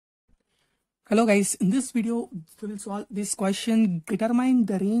Hello guys, in this video we will solve this question. Determine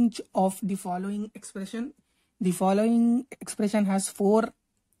the range of the following expression. The following expression has four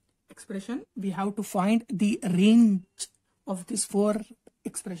expressions. We have to find the range of these four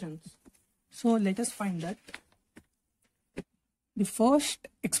expressions. So let us find that. The first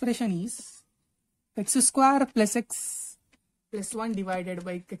expression is x square plus x plus 1 divided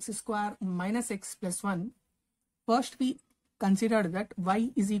by x square minus x plus 1. First we consider that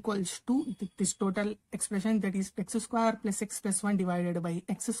y is equals to this total expression, that is x square plus x plus 1 divided by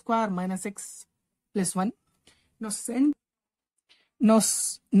x square minus x plus 1. Now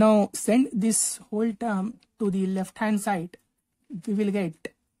send this whole term to the left hand side. We will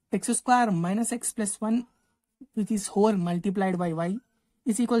get x square minus x plus 1 with this whole multiplied by y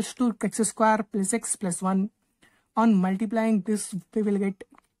is equals to x square plus x plus 1. On multiplying this, we will get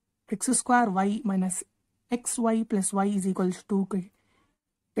x square y minus xy plus y is equals to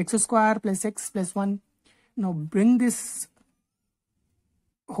x square plus x plus 1. Now bring this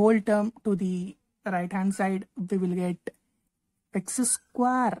whole term to the right hand side. We will get x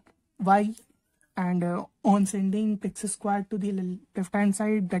square y, and on sending x square to the left hand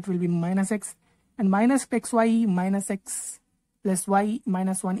side, that will be minus x, and minus xy minus x plus y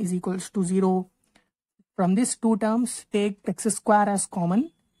minus 1 is equals to 0. From these two terms, take x square as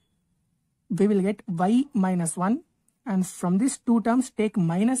common. We will get y minus 1, and from these two terms take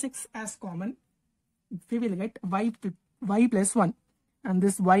minus x as common. We will get y plus 1, and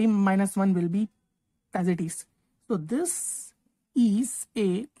this y minus 1 will be as it is. So this is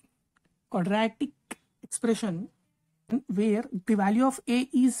a quadratic expression where the value of a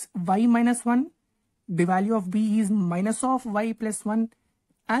is y minus 1, the value of b is minus of y plus 1,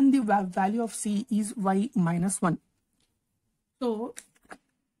 and the value of c is y minus 1. So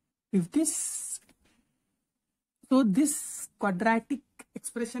this quadratic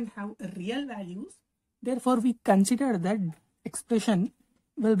expression have real values, therefore we consider that expression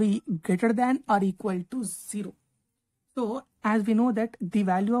will be greater than or equal to 0. So as we know that the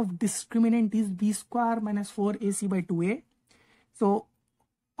value of discriminant is b square minus 4ac by 2a. So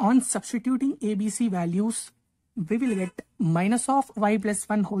on substituting abc values, we will get minus of y plus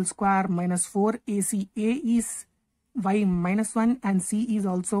 1 whole square minus 4ac. A is y minus 1 and c is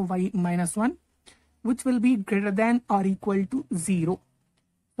also y minus 1, which will be greater than or equal to 0.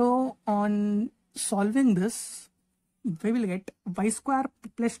 So on solving this, we will get y square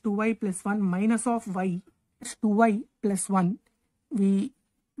plus 2y plus 1 minus of y plus 2y plus 1. We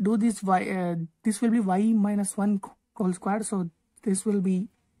do this y, this will be y minus 1 whole square, so this will be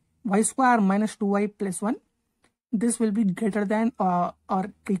y square minus 2y plus 1. This will be greater than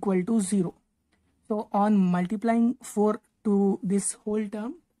or equal to 0. So on multiplying 4 to this whole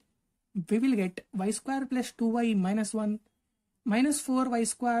term, we will get y square plus 2y minus 1 minus 4y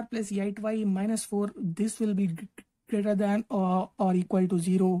square plus 8y minus 4. This will be greater than or equal to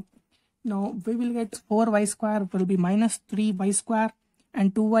 0. Now we will get 4y square will be minus 3y square,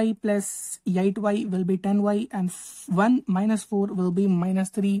 and 2y plus 8y will be 10y, and 1 minus 4 will be minus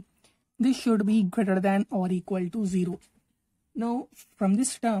 3. This should be greater than or equal to 0. Now from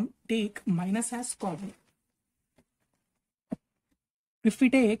this term, take minus as common. If we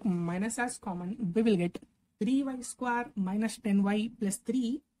take minus as common, we will get 3y square minus 10y plus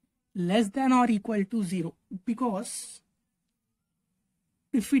 3 less than or equal to 0, because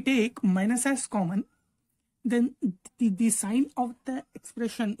if we take minus as common, then the sign of the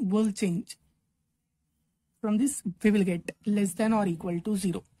expression will change. From this, we will get less than or equal to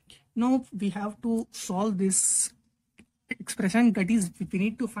 0. Now we have to solve this expression, that is we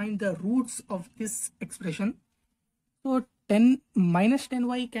need to find the roots of this expression. So 10 minus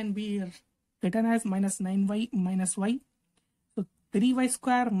 10y can be written as minus 9y minus y. So 3y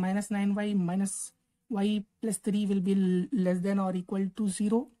square minus 9y minus y plus 3 will be less than or equal to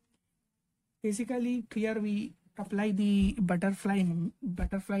 0. Basically here we apply the butterfly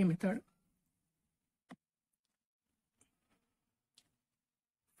method.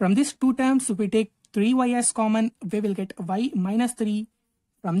 From these two terms, we take 3y as common, we will get y minus 3.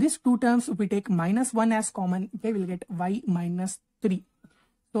 From these two terms, we take minus 1 as common, we will get y minus 3.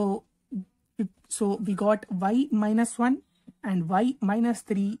 So we got y minus 1 and y minus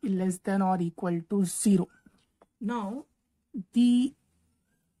 3 less than or equal to 0. Now this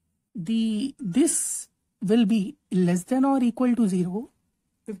will be less than or equal to 0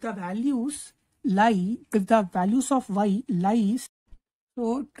 if the values of y lies.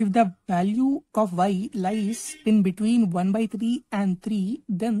 So if the value of y lies in between 1 by 3 and 3,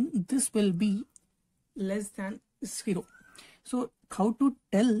 then this will be less than 0. So how to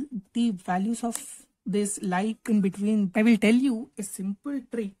tell the values of this lie in between? I will tell you a simple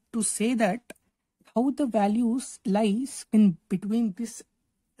trick to say that how the values lies in between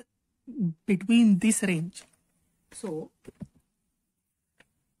this range. So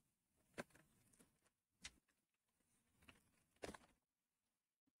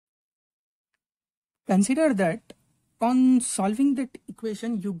consider that on solving that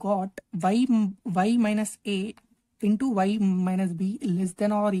equation you got y minus a into y minus b less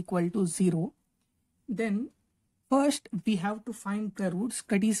than or equal to 0. Then first we have to find the roots,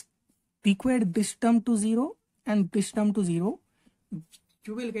 that is equate this term to 0 and this term to 0.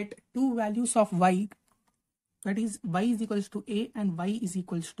 You will get two values of y, that is y is equals to a and y is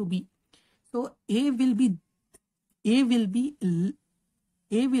equals to b. So a will be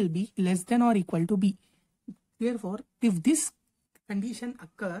less than or equal to b. Therefore, if this condition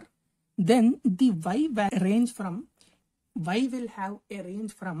occur, then the y will have a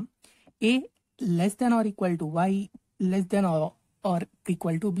range from a less than or equal to y less than or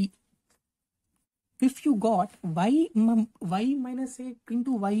equal to b. If you got y minus a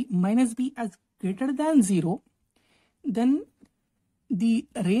into y minus b as greater than 0, then the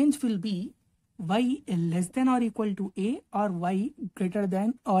range will be y less than or equal to a or y greater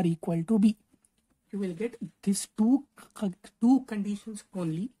than or equal to b. You will get these two conditions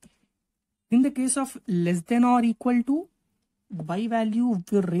only. In the case of less than or equal to, y value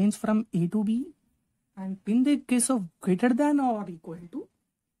will range from a to b, and in the case of greater than or equal to,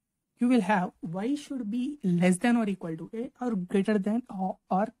 you will have y should be less than or equal to a or greater than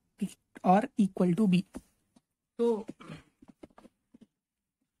or equal to b. So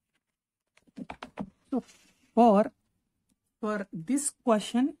for this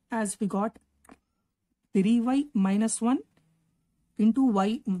question, as we got 3y minus 1 into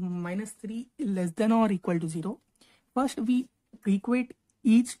y minus 3 less than or equal to 0. First we equate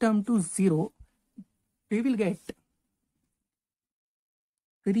each term to 0. We will get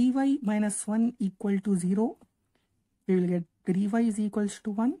 3y minus 1 equal to 0. We will get 3y is equals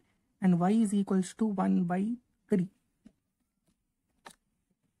to 1 and y is equals to 1 by 3.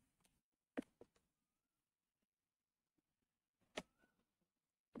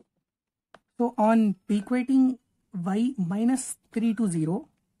 So on equating y minus 3 to 0,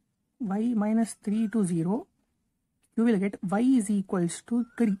 you will get y is equals to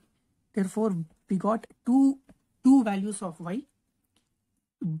 3. Therefore, we got two values of y,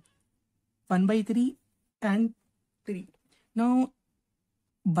 1 by 3 and 3. Now,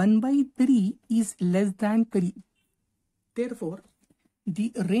 1 by 3 is less than 3. Therefore,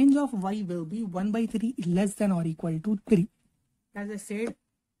 the range of y will be 1 by 3 less than or equal to 3.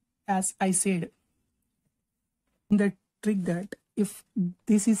 As I said in the trick, that if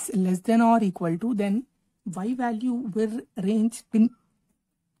this is less than or equal to, then y value will range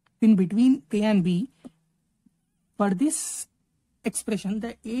in between a and b. For this expression,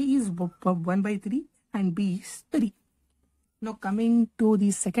 the a is 1 by 3 and b is 3. Now coming to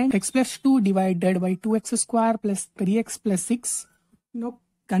the second, x plus 2 divided by 2x square plus 3x plus 6. Now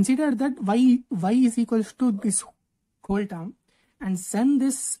consider that y is equals to this whole term and send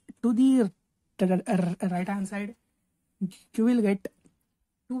this to the right hand side. You will get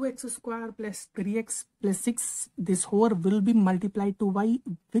 2x square plus 3x plus 6. This whole will be multiplied to y,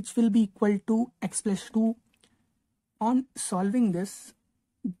 which will be equal to x plus 2. On solving this,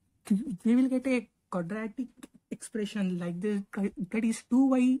 we will get a quadratic expression like this, that is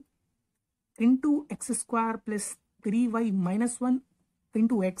 2y into x square plus 3y minus 1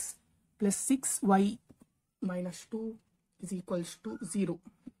 into x plus 6y minus 2 is equals to 0.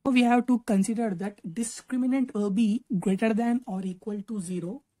 So we have to consider that discriminant will be greater than or equal to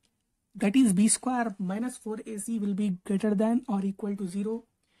 0. That is b square minus 4ac will be greater than or equal to 0.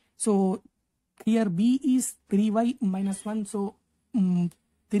 So here b is 3y minus 1. So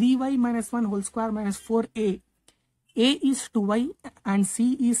 3y minus 1 whole square minus 4a. A is 2y and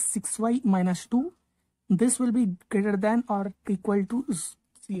c is 6y minus 2. This will be greater than or equal to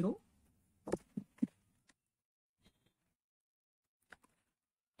 0.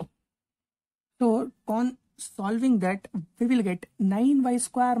 So on solving that, we will get 9y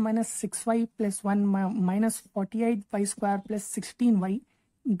square minus 6y plus 1 minus 48y square plus 16y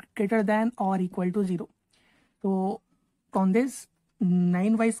greater than or equal to 0. So on this,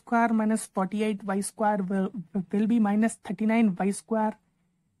 9y square minus 48y square will be minus 39y square,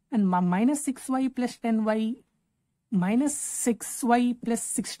 and minus 6y plus 10y minus 6y plus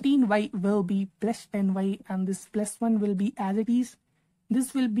 16y will be plus 10y, and this plus 1 will be as it is.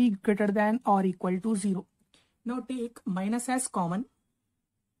 This will be greater than or equal to 0. Now take minus as common.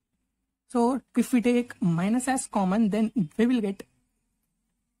 So if we take minus as common, then we will get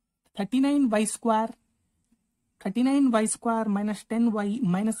 39y square 39y square minus 10y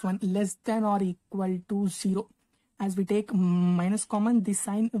minus 1 less than or equal to 0. As we take minus common, the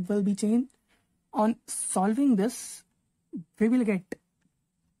sign will be changed. On solving this, we will get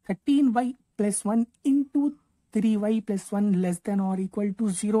 13y plus 1 into 3y plus 1 less than or equal to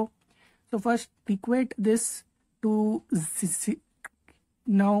 0. So first equate this to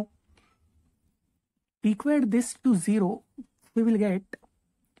now equate this to 0. We will get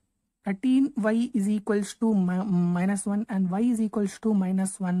 13y is equals to minus 1 and y is equals to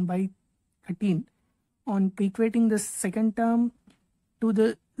minus 1 by 13. On equating the second term to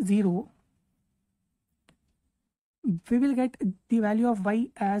the 0, we will get the value of y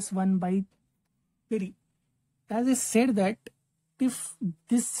as 1 by 3. As I said that if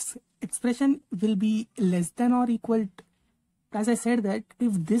this expression will be less than or equal to, as I said that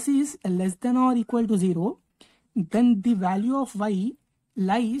if this is less than or equal to 0, then the value of y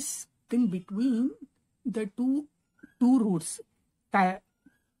lies in between the two roots.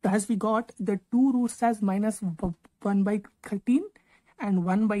 As we got the two roots as minus 1 by 13 and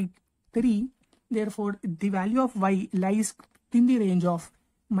 1 by 3, therefore the value of y lies in the range of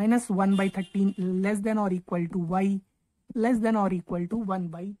minus 1 by 13 less than or equal to y less than or equal to 1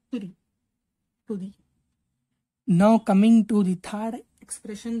 by 3. Now coming to the third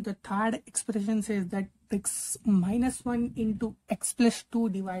expression, the third expression says that x minus 1 into x plus 2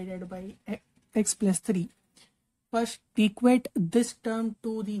 divided by x plus 3. First equate this term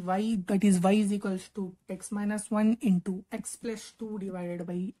to the y, that is y is equals to x minus 1 into x plus 2 divided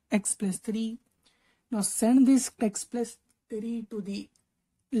by x plus 3. Now send this x plus 3 to the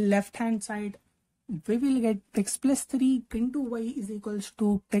left hand side. We will get x plus 3 into y is equals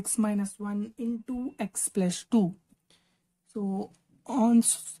to x minus 1 into x plus 2. So on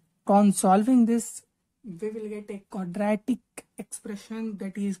solving this, we will get a quadratic expression,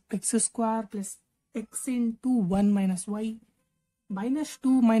 that is x square plus x into 1 minus y minus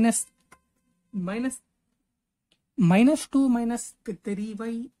 2 minus 3y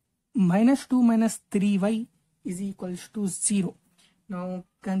minus 2 minus 3y is equals to 0. Now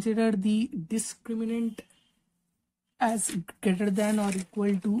consider the discriminant as greater than or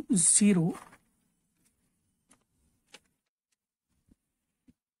equal to 0.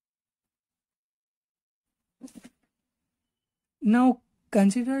 Now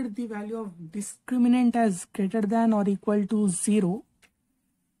consider the value of discriminant as greater than or equal to 0.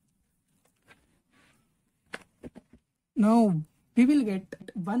 Now we will get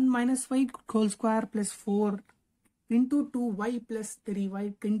 1 minus y whole square plus 4 into 2y plus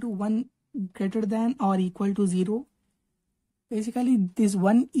 3y into 1 greater than or equal to 0. Basically this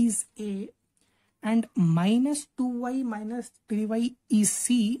 1 is a and minus 2y minus 3y is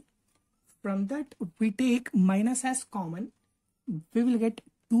c. From that we take minus as common. We will get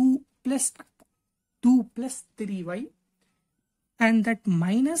 2 plus 3y, and that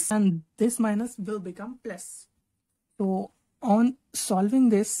minus and this minus will become plus. So on solving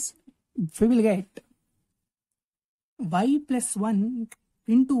this, we will get y plus 1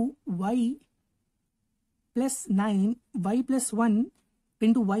 into y plus 9, y plus 1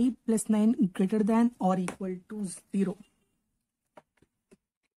 into y plus 9 greater than or equal to 0.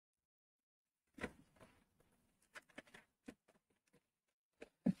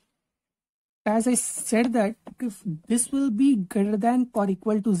 As I said that if this will be greater than or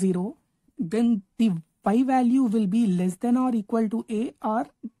equal to 0, then the y value will be less than or equal to a, or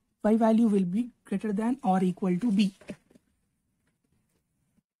y value will be greater than or equal to b.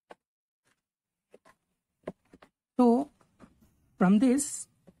 So from this,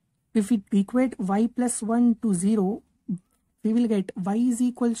 if we equate y plus 1 to 0, we will get y is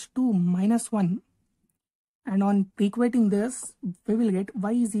equals to minus 1. And on equating this, we will get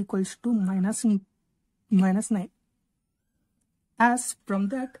y is equals to minus 9. As from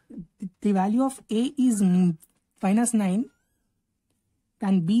that, the value of a is minus 9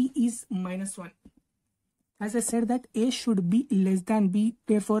 and b is minus 1. As I said that a should be less than b,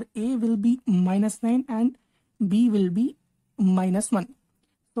 therefore a will be minus 9 and b will be minus 1.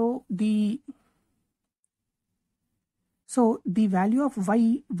 So the value of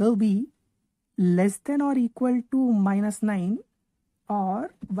y will be less than or equal to minus 9,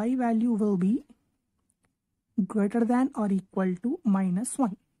 or y value will be greater than or equal to minus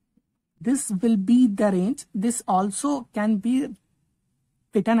 1. This will be the range. This also can be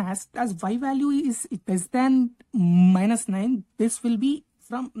written as y value is less than minus 9. This will be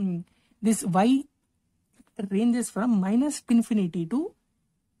from this y ranges from minus infinity to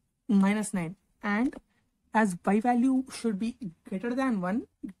minus 9, and as y value should be greater than 1,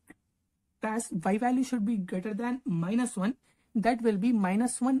 as y value should be greater than minus 1, that will be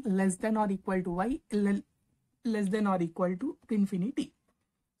minus 1 less than or equal to y less than or equal to infinity.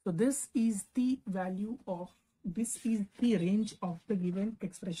 So this is the value of, this is the range of the given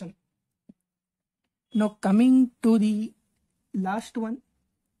expression. Now coming to the last one,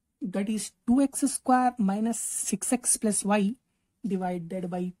 that is 2x square minus 6x plus y divided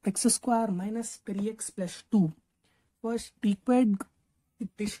by x square minus 3x plus 2. First equate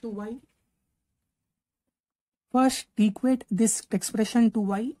this to y. First equate this expression to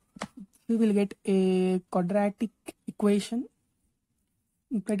y. We will get a quadratic equation,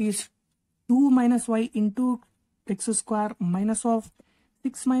 that is 2 minus y into x square minus of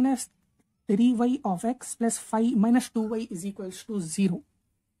 6 minus 3y of x plus 5 minus 2y is equals to 0.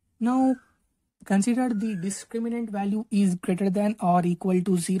 Now consider the discriminant value is greater than or equal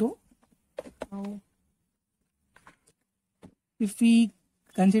to 0. Now if we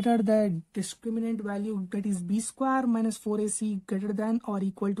consider the discriminant value, that is b square minus 4ac greater than or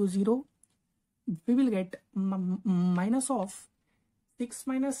equal to 0, we will get minus of 6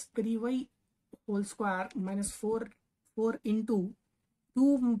 minus 3y whole square minus 4 into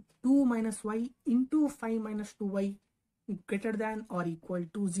 2 minus y into 5 minus 2y greater than or equal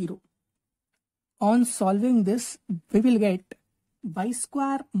to 0. On solving this, we will get y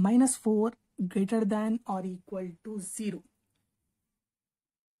square minus 4 greater than or equal to 0.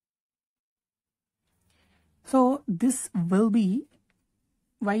 So this will be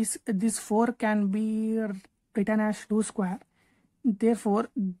y, this 4 can be written as 2 square. Therefore,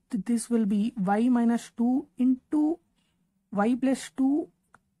 this will be y minus 2 into y plus 2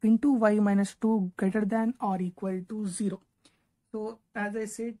 into y minus 2 greater than or equal to 0. So as I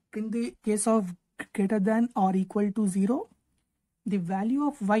said, in the case of greater than or equal to 0, the value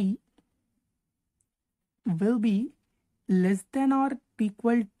of y will be less than or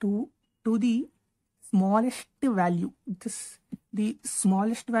equal to the smallest value. The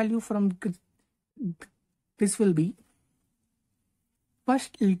smallest value from this will be,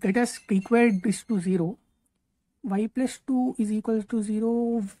 first let us equate this to 0. Y plus 2 is equals to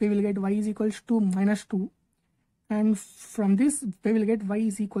 0. We will get y is equals to minus 2. And from this, we will get y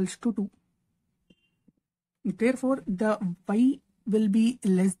is equals to 2. Therefore, the y will be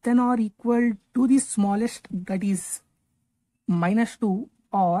less than or equal to the smallest, that is minus 2,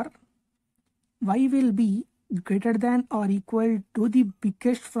 or y will be greater than or equal to the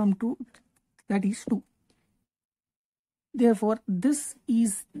biggest from 2, that is 2. Therefore, this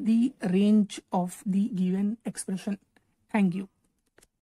is the range of the given expression. Thank you.